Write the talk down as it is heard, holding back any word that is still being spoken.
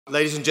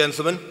Ladies and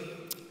gentlemen,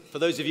 for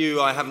those of you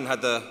I haven't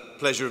had the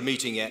pleasure of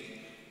meeting yet,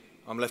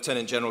 I'm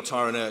Lieutenant General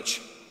TR Urch.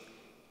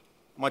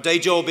 My day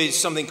job is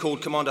something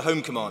called Commander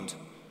Home Command,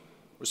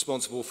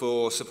 responsible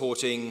for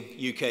supporting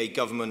UK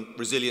government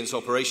resilience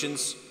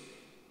operations,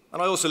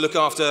 and I also look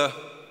after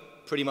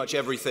pretty much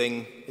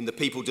everything in the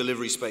people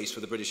delivery space for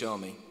the British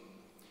Army.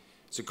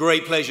 It's a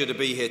great pleasure to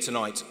be here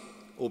tonight,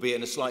 albeit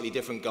in a slightly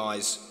different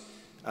guise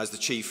as the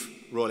Chief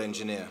Royal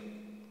Engineer.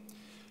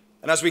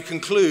 And as we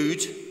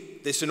conclude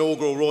this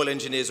inaugural Royal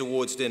Engineers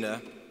Awards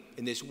dinner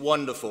in this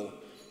wonderful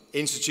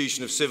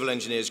Institution of Civil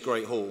Engineers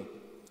Great Hall,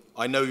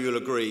 I know you'll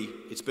agree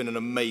it's been an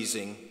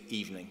amazing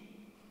evening.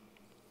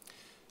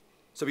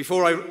 So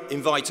before I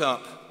invite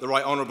up the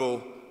Right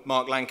Honourable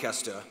Mark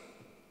Lancaster,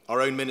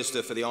 our own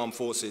Minister for the Armed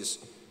Forces,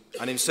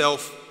 and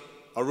himself,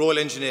 a Royal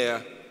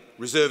Engineer,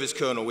 Reservist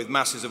Colonel with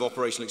masses of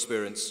operational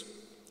experience,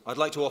 I'd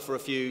like to offer a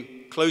few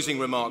closing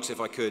remarks, if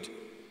I could,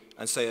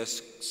 and say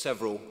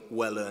several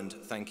well-earned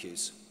thank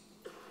yous.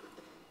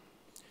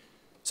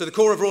 So the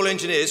Corps of Royal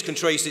Engineers can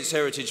trace its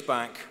heritage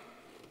back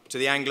to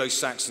the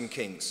Anglo-Saxon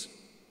kings.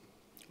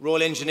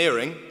 Royal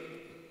Engineering,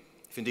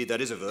 if indeed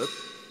that is a verb,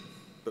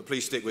 but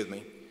please stick with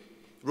me.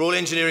 Royal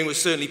Engineering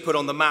was certainly put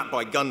on the map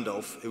by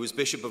Gundulf, who was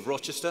Bishop of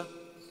Rochester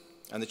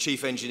and the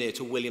Chief Engineer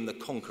to William the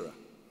Conqueror.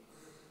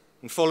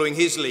 And following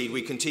his lead,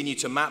 we continue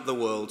to map the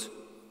world,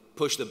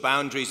 push the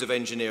boundaries of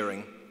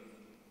engineering.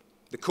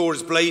 The Corps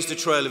has blazed a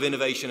trail of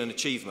innovation and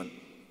achievement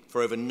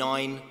for over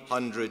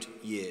 900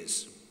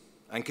 years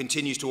and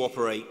continues to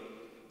operate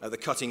at the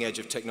cutting edge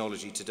of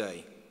technology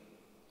today,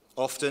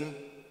 often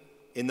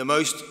in the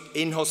most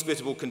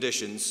inhospitable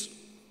conditions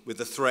with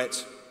the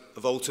threat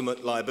of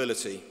ultimate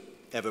liability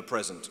ever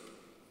present,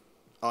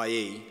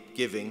 i.e.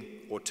 giving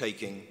or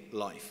taking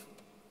life.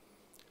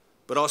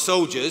 But our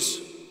soldiers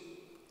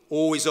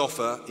always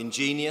offer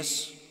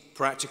ingenious,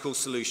 practical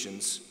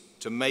solutions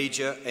to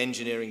major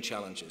engineering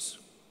challenges.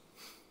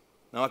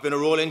 Now, I've been a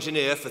Royal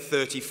Engineer for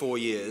 34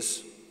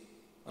 years,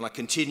 and I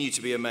continue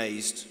to be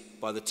amazed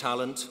by the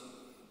talent,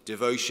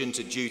 devotion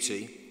to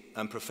duty,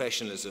 and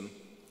professionalism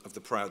of the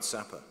proud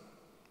Sapper.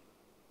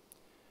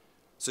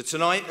 So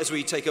tonight, as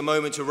we take a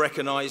moment to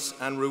recognize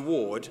and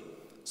reward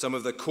some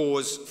of the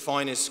Corps'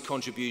 finest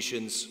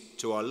contributions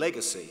to our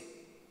legacy,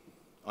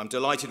 I'm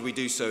delighted we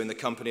do so in the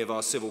company of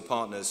our civil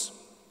partners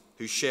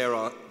who share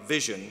our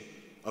vision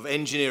of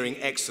engineering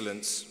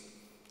excellence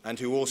and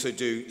who also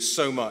do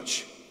so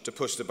much to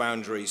push the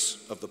boundaries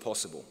of the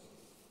possible.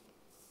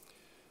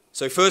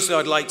 So firstly,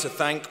 I'd like to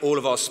thank all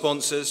of our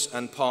sponsors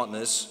and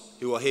partners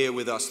who are here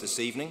with us this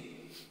evening.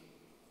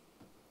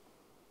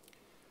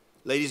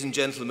 Ladies and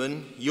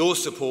gentlemen, your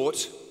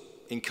support,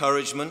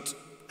 encouragement,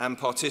 and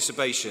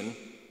participation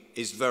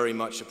is very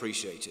much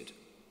appreciated.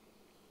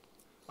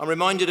 I'm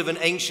reminded of an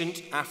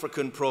ancient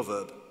African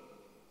proverb,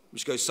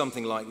 which goes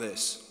something like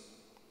this: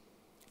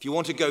 if you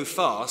want to go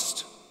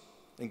fast,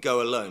 then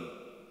go alone.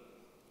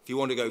 If you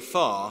want to go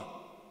far,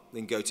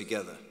 then go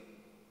together.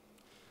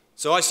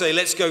 So I say,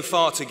 let's go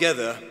far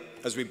together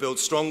as we build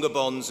stronger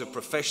bonds of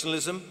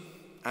professionalism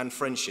and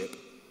friendship,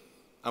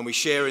 and we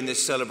share in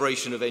this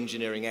celebration of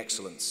engineering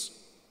excellence.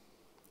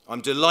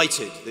 I'm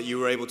delighted that you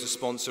were able to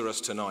sponsor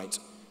us tonight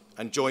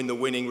and join the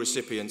winning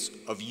recipients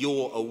of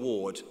your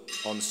award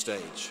on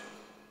stage.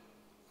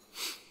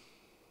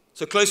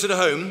 So closer to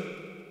home,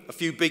 a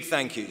few big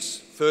thank yous.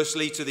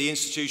 Firstly, to the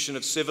Institution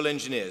of Civil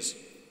Engineers,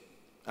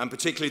 and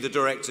particularly the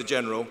Director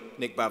General,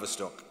 Nick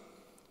Baverstock,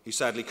 who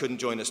sadly couldn't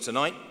join us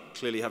tonight,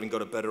 clearly having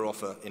got a better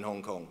offer in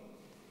Hong Kong.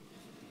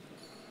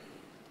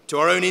 To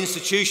our own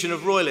Institution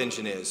of Royal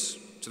Engineers,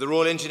 to the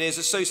Royal Engineers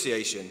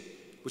Association,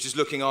 which is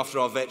looking after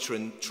our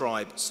veteran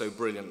tribe so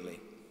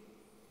brilliantly.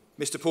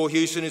 Mr. Paul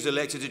Hewson, who's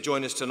elected to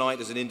join us tonight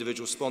as an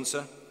individual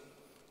sponsor,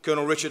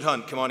 Colonel Richard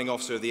Hunt, Commanding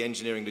Officer of the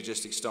Engineering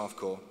Logistics Staff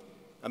Corps,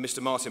 and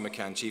Mr. Martin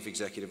McCann, Chief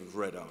Executive of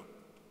REDAR.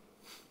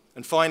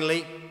 And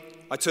finally,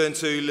 I turn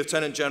to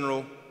Lieutenant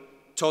General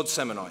Todd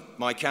Semonite,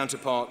 my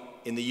counterpart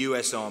in the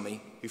US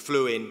Army, who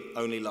flew in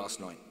only last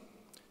night.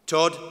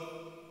 Todd,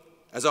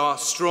 as our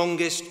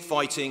strongest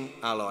fighting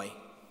ally,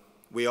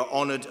 we are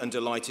honored and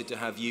delighted to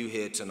have you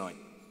here tonight.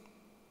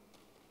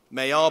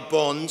 May our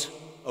bond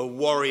of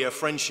warrior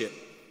friendship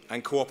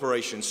and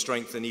cooperation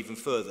strengthen even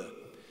further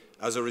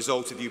as a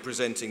result of you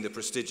presenting the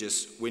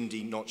prestigious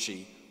Windy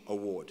Notchie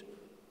Award.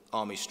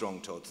 Army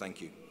strong, Todd. Thank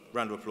you.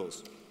 Round of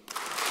applause.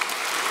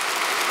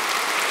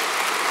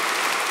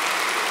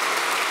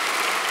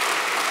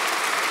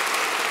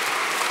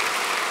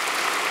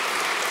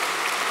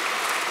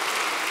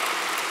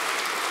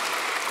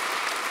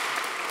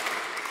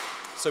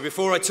 So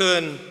before I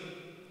turn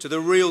to the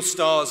real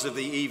stars of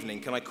the evening,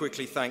 can I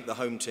quickly thank the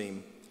home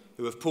team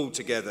who have pulled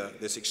together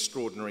this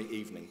extraordinary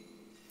evening.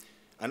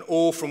 And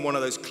all from one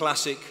of those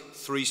classic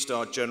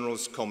three-star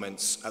general's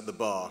comments at the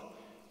bar,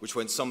 which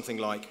went something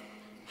like,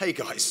 "Hey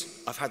guys,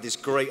 I've had this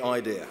great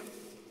idea."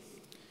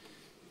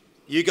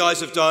 You guys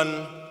have done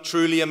a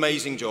truly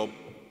amazing job,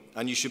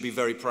 and you should be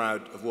very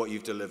proud of what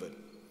you've delivered.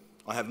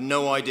 I have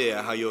no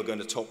idea how you're going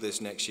to top this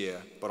next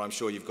year, but I'm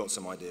sure you've got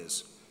some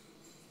ideas.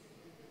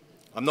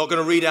 I'm not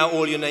going to read out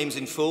all your names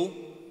in full,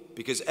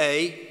 because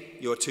A,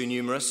 you're too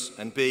numerous,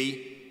 and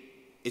B,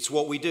 it's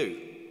what we do,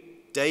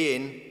 day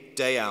in,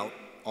 day out,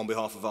 on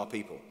behalf of our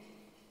people.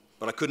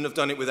 But I couldn't have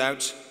done it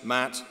without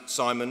Matt,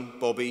 Simon,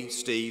 Bobby,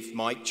 Steve,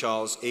 Mike,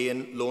 Charles,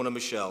 Ian, Lorna,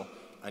 Michelle,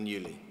 and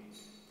Yuli.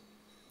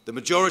 The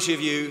majority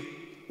of you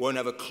won't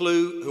have a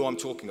clue who I'm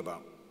talking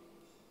about,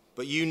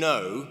 but you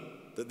know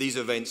that these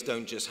events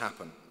don't just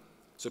happen.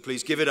 So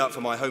please give it up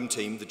for my home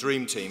team, the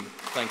Dream Team.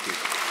 Thank you.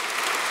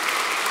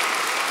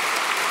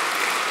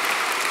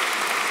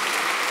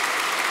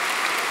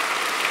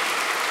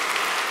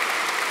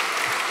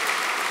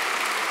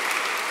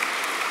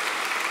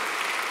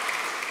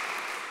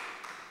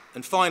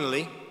 And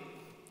finally,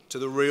 to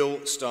the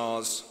real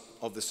stars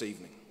of this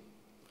evening.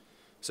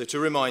 So to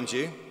remind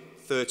you,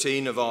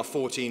 13 of our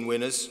 14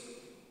 winners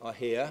are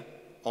here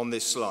on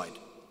this slide.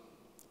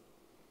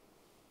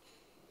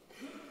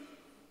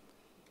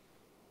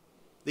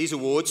 These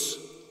awards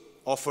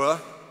offer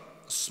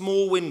a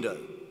small window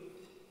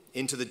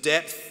into the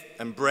depth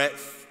and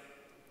breadth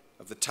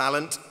of the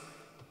talent,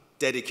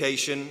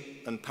 dedication,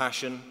 and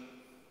passion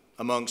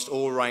amongst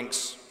all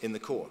ranks in the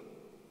Corps.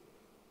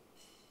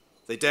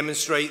 They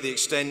demonstrate the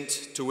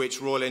extent to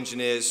which Royal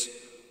Engineers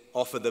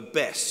offer the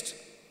best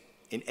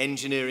in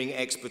engineering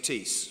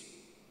expertise,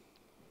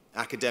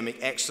 academic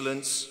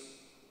excellence,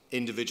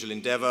 individual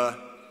endeavour,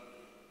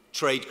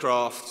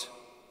 tradecraft,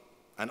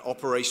 and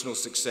operational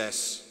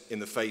success in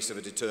the face of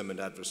a determined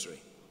adversary.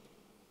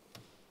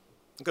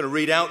 I'm going to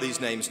read out these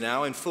names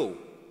now in full,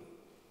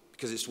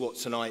 because it's what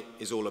tonight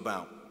is all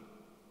about.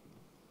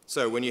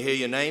 So when you hear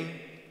your name,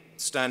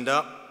 stand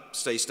up,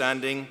 stay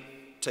standing,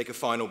 take a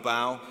final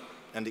bow,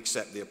 and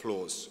accept the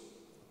applause.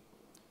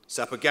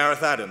 Sapper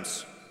Gareth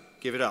Adams,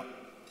 give it up.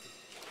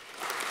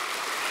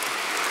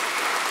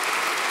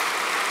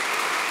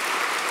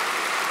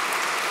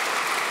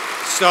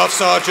 Staff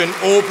Sergeant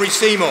Aubrey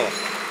Seymour.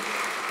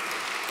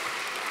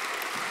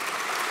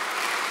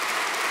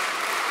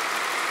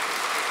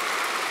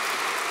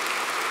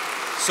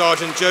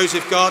 Sergeant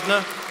Joseph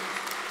Gardner.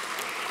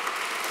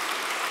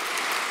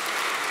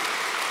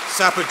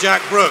 Sapper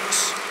Jack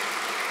Brooks.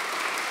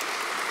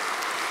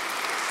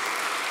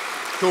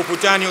 Corporal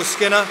Daniel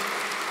Skinner.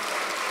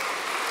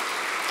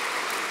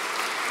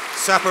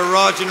 Sapper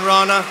Rajan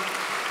Rana.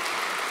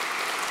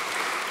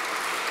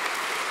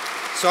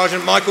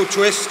 Sergeant Michael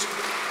Twist.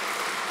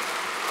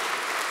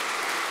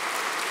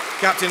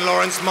 Captain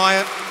Lawrence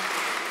Myatt.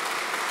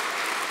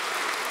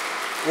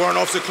 Warrant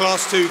Officer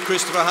Class 2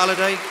 Christopher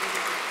Halliday.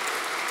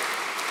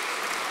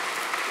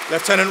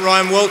 Lieutenant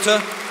Ryan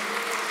Walter.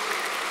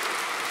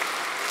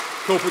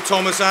 Corporal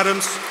Thomas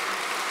Adams.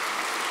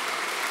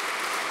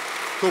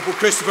 Corporal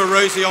Christopher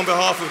Rosie on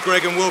behalf of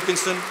Greg and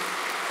Wilkinson.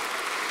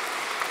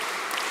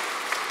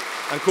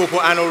 And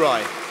Corporal Anne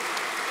O'Reilly.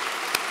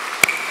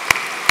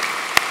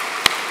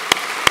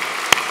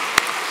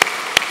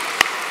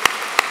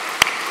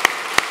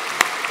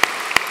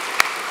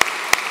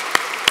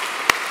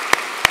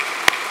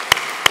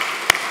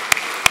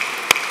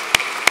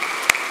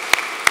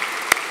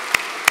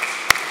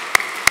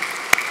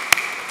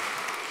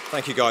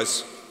 Thank you,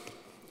 guys.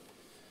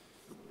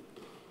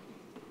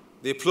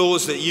 The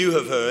applause that you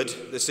have heard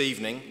this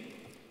evening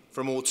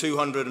from all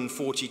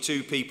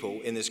 242 people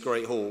in this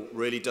great hall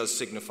really does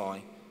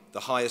signify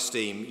the high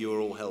esteem you are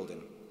all held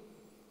in.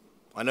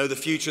 I know the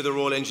future of the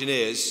Royal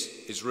Engineers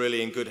is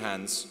really in good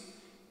hands,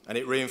 and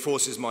it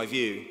reinforces my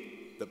view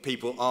that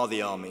people are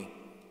the Army,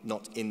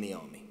 not in the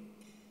Army.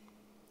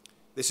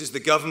 This is the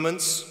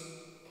government's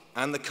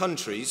and the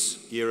country's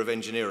year of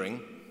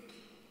engineering,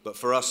 but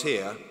for us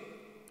here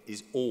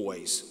is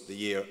always the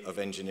year of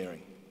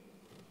engineering.